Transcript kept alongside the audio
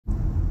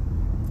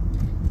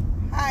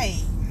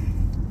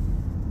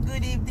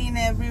Good evening,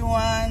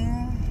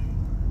 everyone.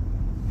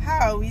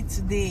 How are we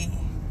today?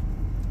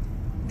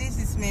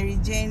 This is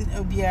MARYJANE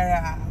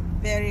Obiora.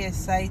 Very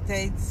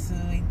excited to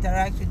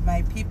interact with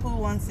my people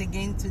once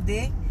again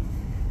today.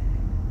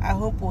 I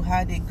hope we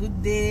had a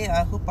good day.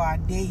 I hope our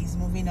day is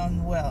moving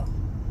on well.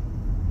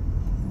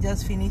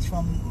 Just finished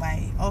from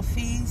my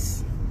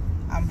office.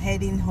 I'm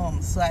heading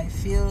home, so I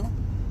feel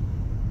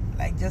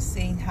like just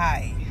saying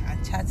hi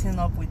and chatting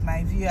up with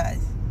my viewers.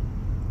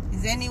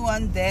 Is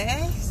anyone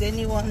there? Is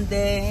anyone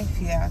there? If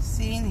you are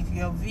seeing, if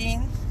you're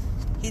viewing,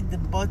 hit the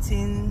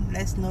button.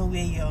 Let's know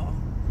where you're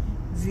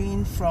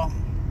viewing from.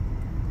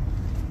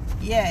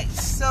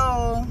 Yes,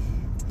 so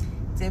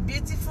it's a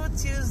beautiful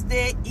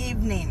Tuesday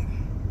evening.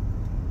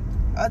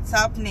 What's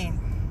happening?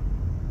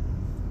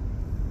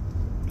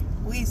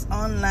 Who is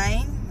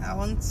online? I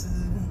want to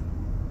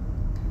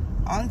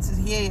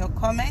hear your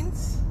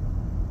comments.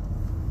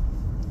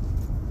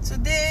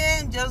 Today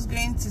I'm just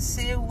going to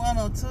say one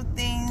or two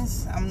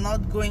things. I'm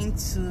not going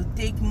to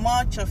take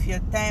much of your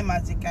time.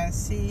 As you can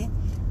see,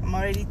 I'm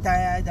already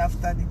tired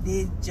after the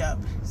day's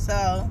job.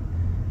 So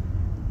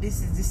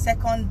this is the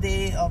second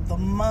day of the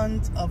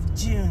month of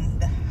June,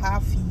 the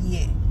half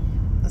year,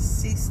 the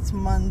 6th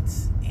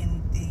month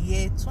in the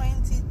year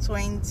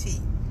 2020.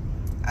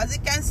 As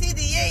you can see,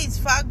 the year is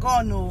far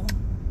gone. Oh,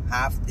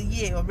 half the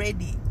year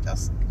already.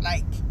 Just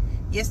like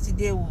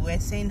yesterday we were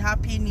saying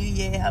Happy New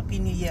Year,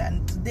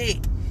 and today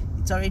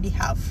it's already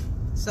half.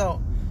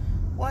 So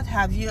what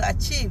have you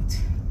achieved?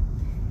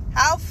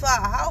 How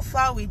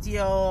far with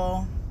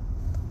your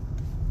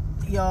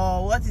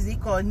what is it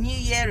called, New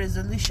Year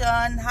resolution?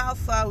 How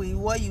far with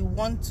what you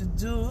want to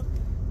do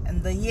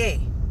in the year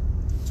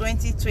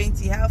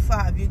 2020? How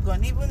far have you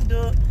gone? Even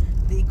though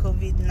the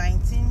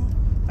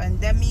COVID-19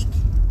 pandemic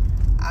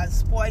has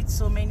spoiled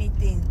so many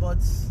things,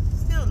 but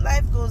still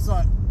life goes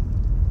on.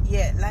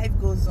 Yeah, life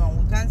goes on.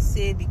 We can't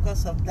say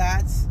because of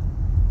that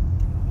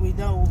we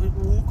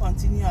won't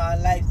continue our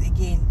lives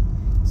again.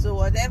 So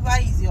whatever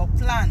is your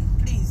plan,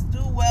 please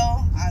do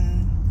well,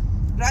 and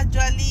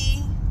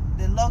gradually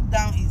the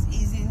lockdown is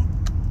easing,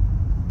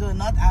 though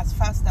not as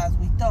fast as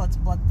we thought.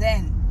 But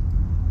then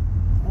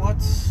what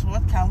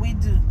can we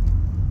do?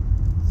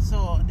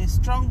 So the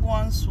strong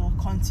ones will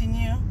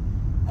continue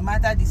no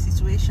matter the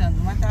situation,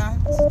 no matter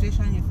the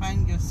situation you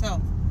find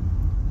yourself.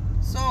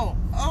 So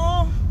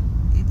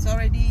it's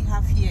already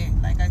half year.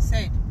 Like I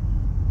said,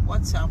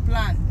 what's your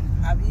plan?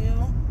 Have you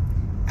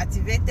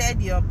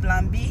activated your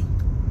plan B?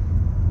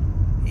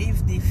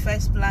 If the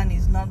first plan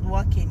is not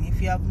working,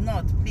 if you have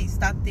not, please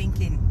start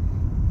thinking.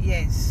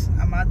 Yes,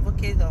 I'm an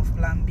advocate of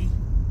plan B.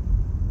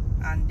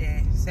 And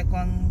the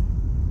second,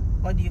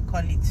 what do you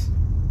call it?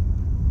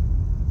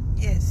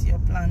 Yes, your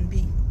plan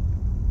B.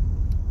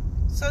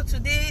 So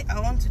today I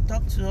want to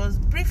talk to us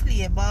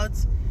briefly about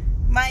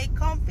my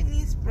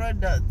company's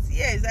products.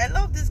 Yes, I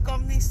love this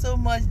company so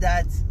much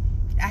that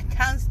I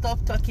can't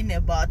stop talking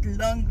about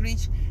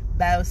Longrich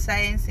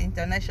Bioscience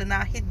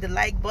International. Hit the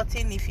like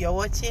button if you're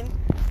watching.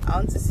 I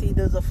want to see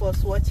those of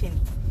us watching.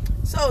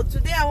 So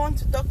today I want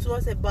to talk to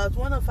us about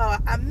one of our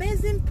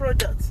amazing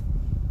products,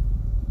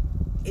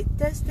 a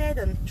tested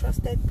and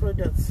trusted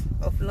product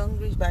of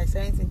Longrich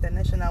Bioscience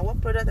International.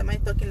 What product am I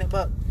talking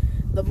about?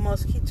 The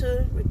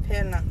mosquito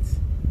repellent.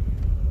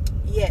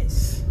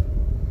 Yes,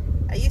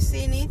 are you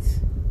seeing it?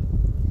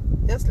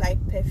 Just like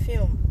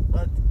perfume,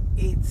 but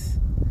it's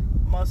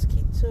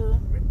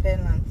mosquito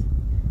repellent.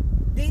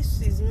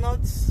 This is not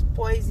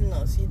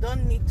poisonous. You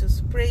don't need to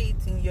spray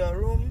it in your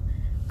room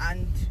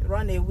and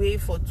run away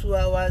for 2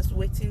 hours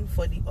waiting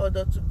for the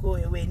odor to go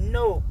away.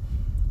 No,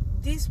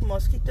 this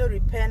mosquito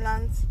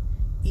repellent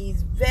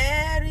is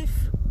very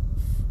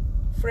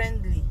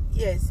friendly.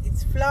 Yes,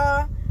 it's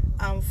flower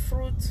and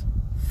fruit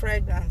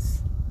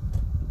fragrance.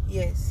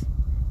 Yes,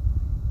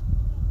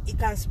 you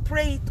can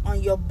spray it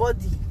on your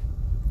body.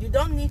 You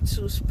don't need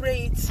to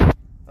spray it.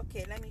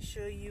 Okay, let me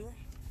show you.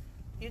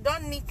 You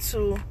don't need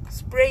to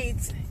spray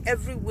it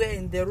everywhere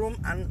in the room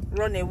and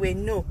run away.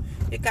 No,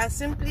 you can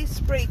simply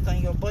spray it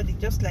on your body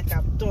just like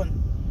I've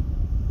done.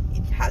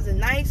 It has a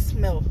nice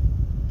smell.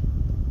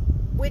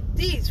 With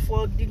this,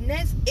 for the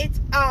next 8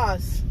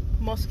 hours,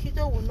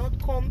 mosquito will not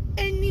come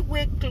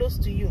anywhere close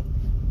to you.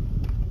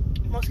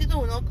 Mosquito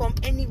will not come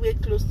anywhere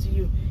close to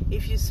you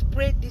if you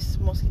spray this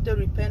mosquito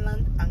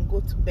repellent and go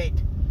to bed.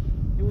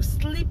 You will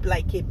sleep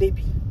like a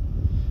baby.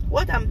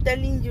 What I'm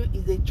telling you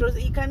is a truth.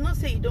 You cannot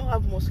say you don't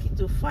have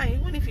mosquito. Fine,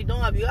 even if you don't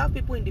have, you have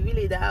people in the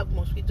village that have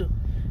mosquito.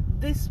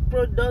 This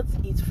product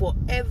is for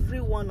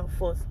every one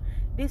of us.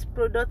 This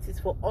product is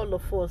for all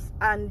of us,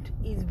 and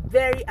it's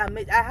very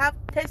amazing. I have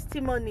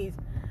testimonies.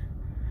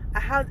 I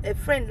had a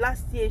friend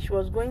last year. She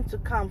was going to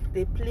camp.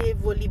 They play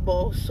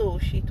volleyball, so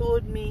she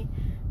told me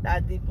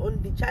that the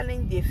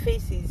challenge they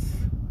face is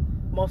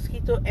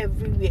mosquito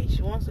everywhere.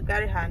 She wants to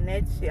carry her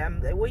net.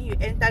 When you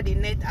enter the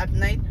net at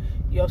night,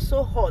 you're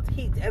so hot,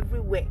 heat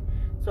everywhere.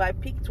 So I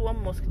picked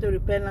one mosquito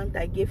repellent.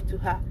 I gave to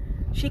her.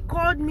 She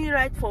called me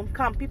right from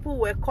camp. People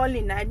were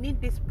calling, I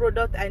need this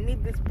product, I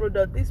need this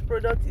product. This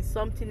product is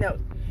something else.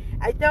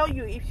 I tell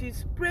you, if you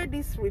spray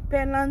this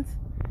repellent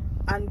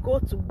and go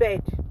to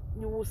bed,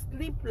 you will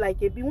sleep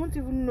like a bee. You won't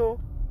even know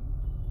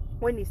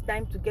when it's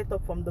time to get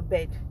up from the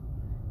bed.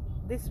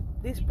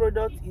 This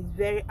product is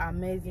very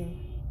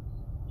amazing.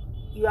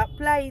 You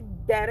apply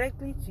it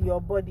directly to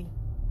your body,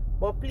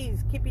 but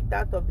please keep it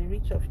out of the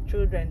reach of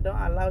children. Don't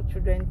allow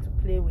children to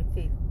play with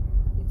it.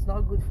 It's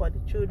not good for the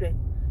children.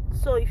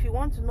 So if you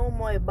want to know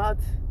more about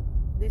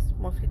this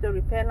mosquito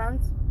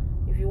repellent,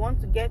 if you want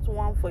to get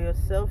one for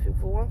yourself, if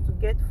you want to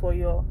get for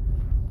your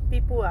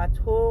people at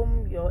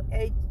home, your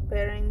aged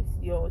parents,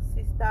 your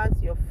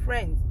sisters, your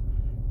friends,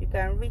 you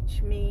can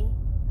reach me.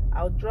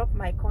 I'll drop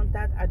my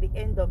contact at the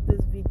end of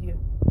this video.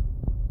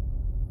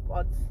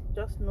 But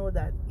just know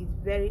that it's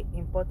very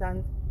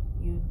important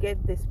you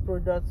get this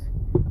product.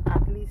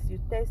 At least you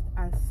test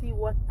and see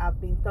what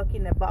I've been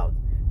talking about.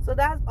 So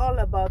that's all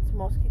about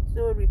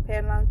mosquito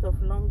repellent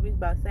of Longrich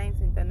by Science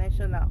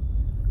International.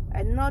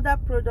 Another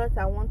product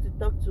I want to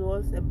talk to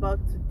us about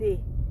today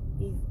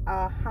is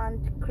our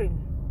hand cream.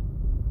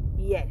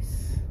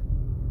 Yes,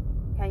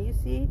 can you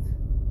see it?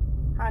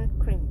 Hand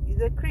cream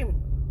is a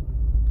cream,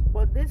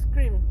 but this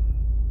cream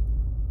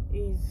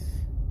is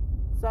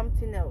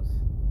something else.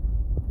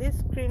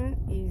 This cream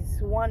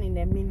is 1 in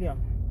a million.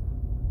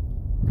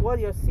 What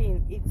you're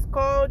seeing, it's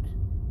called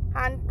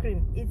hand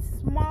cream. It's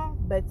small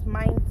but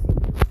mighty.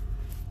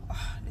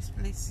 This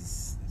place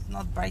is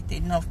not bright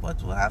enough,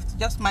 but we'll have to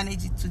just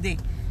manage it today,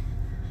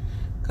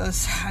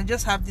 because I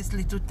just have this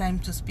little time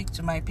to speak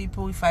to my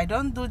people. If I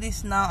don't do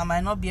this now, I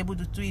might not be able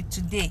to do it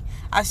today.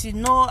 As you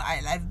know,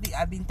 I've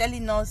been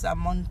telling us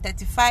I'm on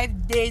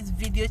 35 days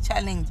video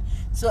challenge,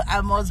 so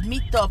I must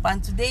meet up,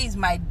 and today is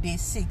my day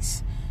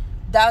 6.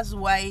 That's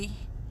why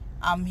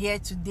I'm here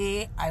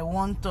today. I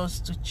want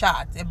us to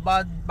chat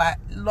about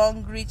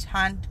Longrich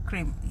hand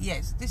cream.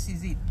 Yes, this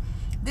is it.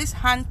 This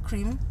hand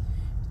cream,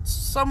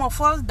 some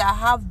of us that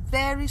have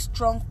very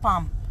strong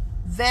palm,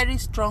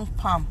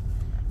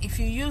 if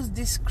you use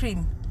this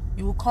cream,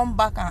 you will come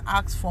back and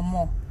ask for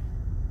more.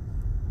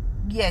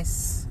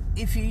 Yes,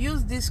 if you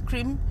use this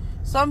cream,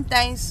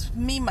 sometimes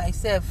me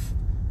myself,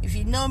 if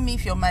you know me,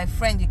 if you're my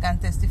friend, you can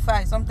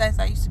testify. Sometimes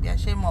I used to be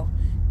ashamed of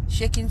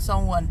shaking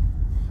someone,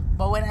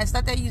 but when I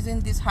started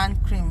using this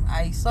hand cream,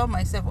 I saw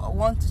myself, I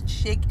want to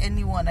shake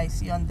anyone I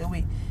see on the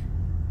way.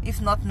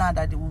 If not now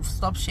that they will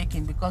stop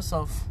shaking because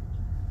of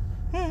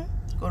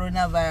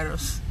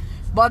coronavirus.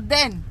 But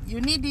then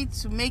you need it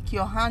to make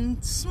your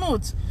hand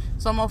smooth.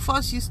 Some of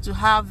us used to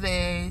have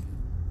a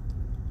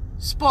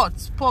spot,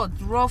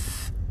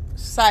 rough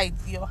side,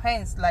 your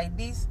hands like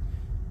this,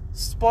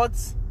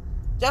 spots.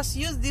 Just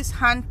use this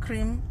hand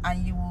cream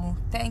and you will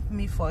thank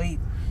me for it.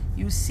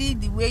 You see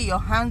the way your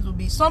hands will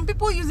be. Some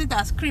people use it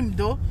as cream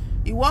though.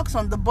 It works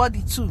on the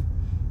body too.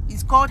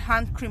 It's called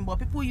hand cream, but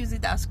people use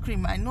it as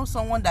cream. I know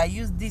someone that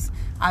used this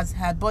as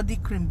her body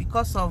cream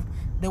because of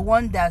the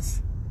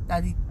wonders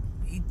that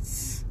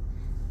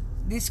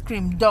this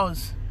cream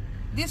does.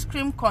 This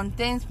cream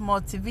contains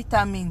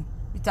multivitamin,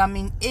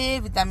 vitamin A,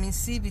 vitamin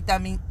C,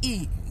 vitamin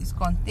E is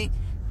contained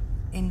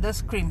in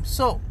this cream.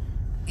 So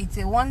it's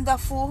a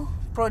wonderful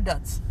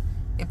product,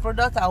 a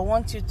product I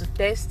want you to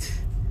test,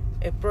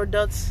 a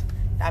product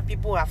that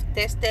people have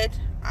tested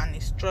and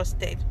is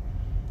trusted.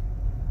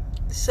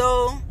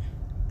 So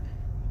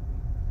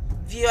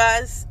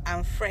viewers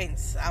and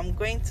friends, I'm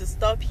going to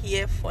stop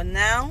here for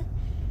now.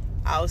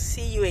 I'll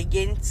see you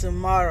again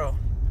tomorrow.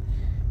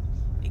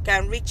 You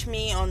can reach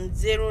me on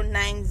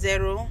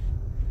 090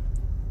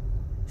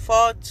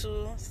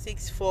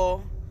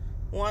 4264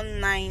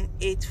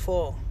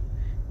 1984.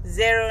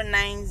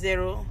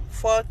 090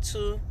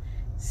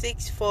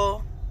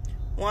 4264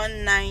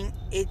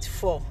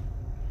 1984.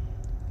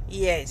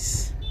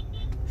 Yes,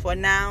 for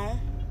now,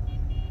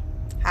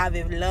 have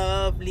a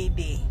lovely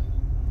day.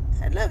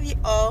 I love you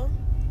all.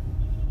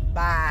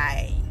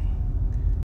 Bye.